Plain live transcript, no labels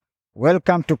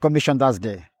Welcome to Commission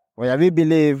Thursday, where we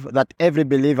believe that every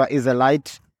believer is a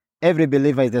light, every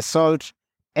believer is a salt,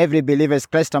 every believer is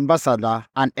Christ's ambassador,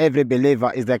 and every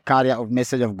believer is the carrier of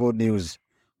message of good news.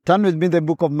 Turn with me the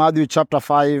book of Matthew chapter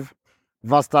 5,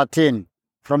 verse 13.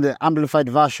 From the Amplified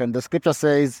Version, the scripture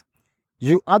says,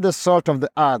 "You are the salt of the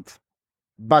earth,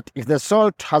 but if the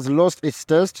salt has lost its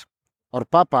taste or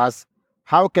purpose,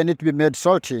 how can it be made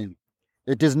salty?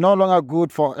 It is no longer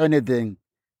good for anything,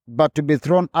 but to be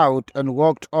thrown out and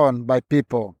walked on by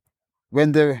people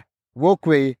when the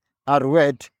walkway are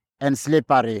wet and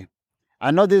slippery."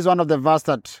 I know this is one of the verses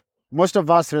that most of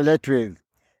us relate with.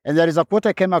 And there is a quote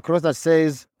I came across that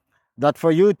says that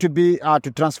for you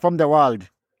to transform the world,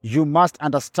 you must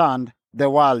understand the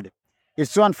world.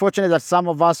 It's so unfortunate that some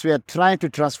of us, we are trying to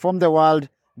transform the world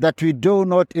that we do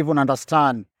not even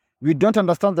understand. We don't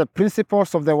understand the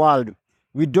principles of the world.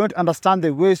 We don't understand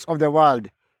the ways of the world.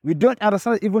 We don't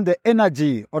understand even the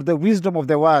energy or the wisdom of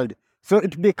the world. So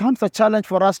it becomes a challenge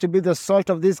for us to be the salt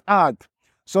of this earth.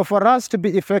 So for us to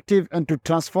be effective and to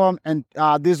transform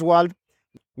this world,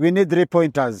 we need 3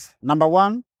 pointers. Number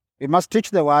 1, we must teach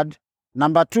the word.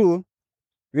 Number 2,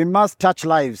 we must touch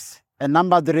lives. And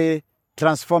number 3,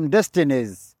 transform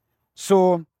destinies.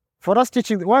 So for us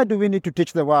teaching, why do we need to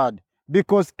teach the word?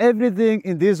 Because everything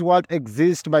in this world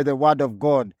exists by the word of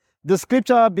God. The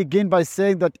scripture begins by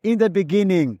saying that in the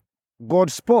beginning,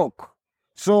 God spoke.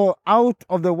 So out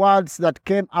of the words that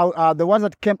came out, the words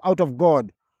that came out of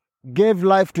God gave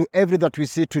life to everything that we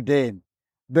see today.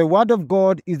 The word of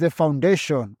God is the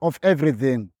foundation of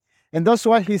everything. And that's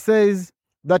why he says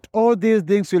that all these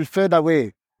things will fade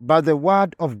away, but the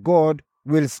word of God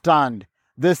will stand.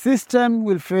 The system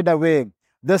will fade away.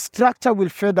 The structure will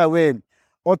fade away.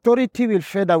 Authority will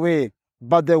fade away,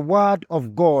 but the word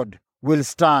of God will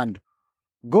stand.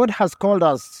 God has called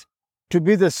us to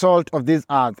be the salt of this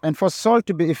earth. And for salt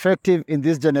to be effective in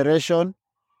this generation,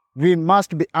 we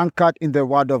must be anchored in the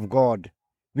word of God.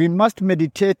 We must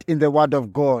meditate in the word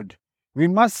of God. We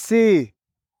must see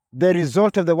the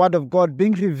result of the word of God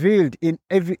being revealed in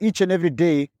each and every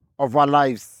day of our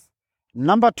lives.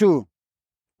 Number 2,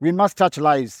 we must touch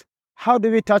lives. How do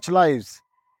we touch lives?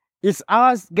 It's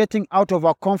us getting out of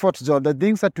our comfort zone, the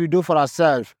things that we do for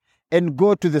ourselves, and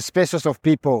go to the spaces of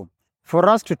people. For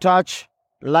us to touch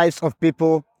lives of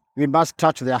people, we must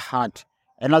touch their heart.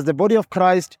 And as the body of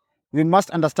Christ, we must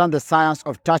understand the science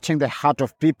of touching the heart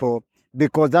of people,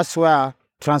 because that's where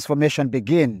transformation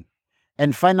begins.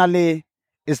 And finally,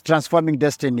 is transforming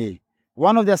destiny.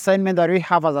 One of the assignments that we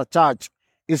have as a church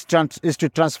is to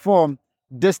transform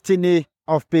destiny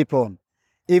of people.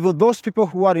 Even those people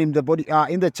who are in the body,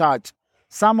 in the church,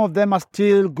 some of them are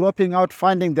still groping out,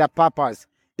 finding their purpose.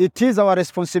 It is our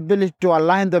responsibility to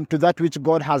align them to that which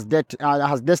God has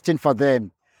destined for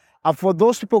them. And for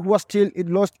those people who are still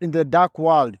lost in the dark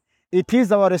world, it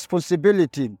is our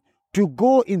responsibility to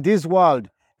go in this world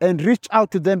and reach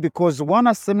out to them, because one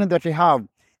assignment that we have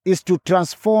is to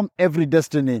transform every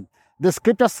destiny. The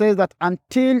scripture says that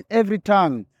until every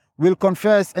tongue will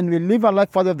confess and will live a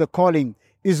life worthy of the calling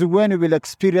is when we will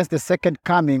experience the second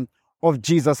coming of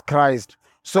Jesus Christ.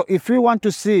 So if we want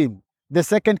to see the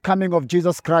second coming of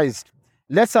Jesus Christ,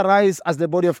 let's arise as the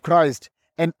body of Christ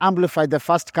and amplify the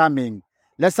first coming.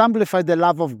 Let's amplify the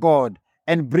love of God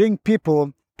and bring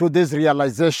people to this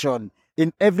realization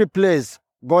in every place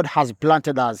God has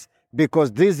planted us,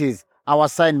 because this is our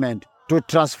assignment to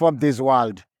transform this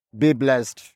world. Be blessed.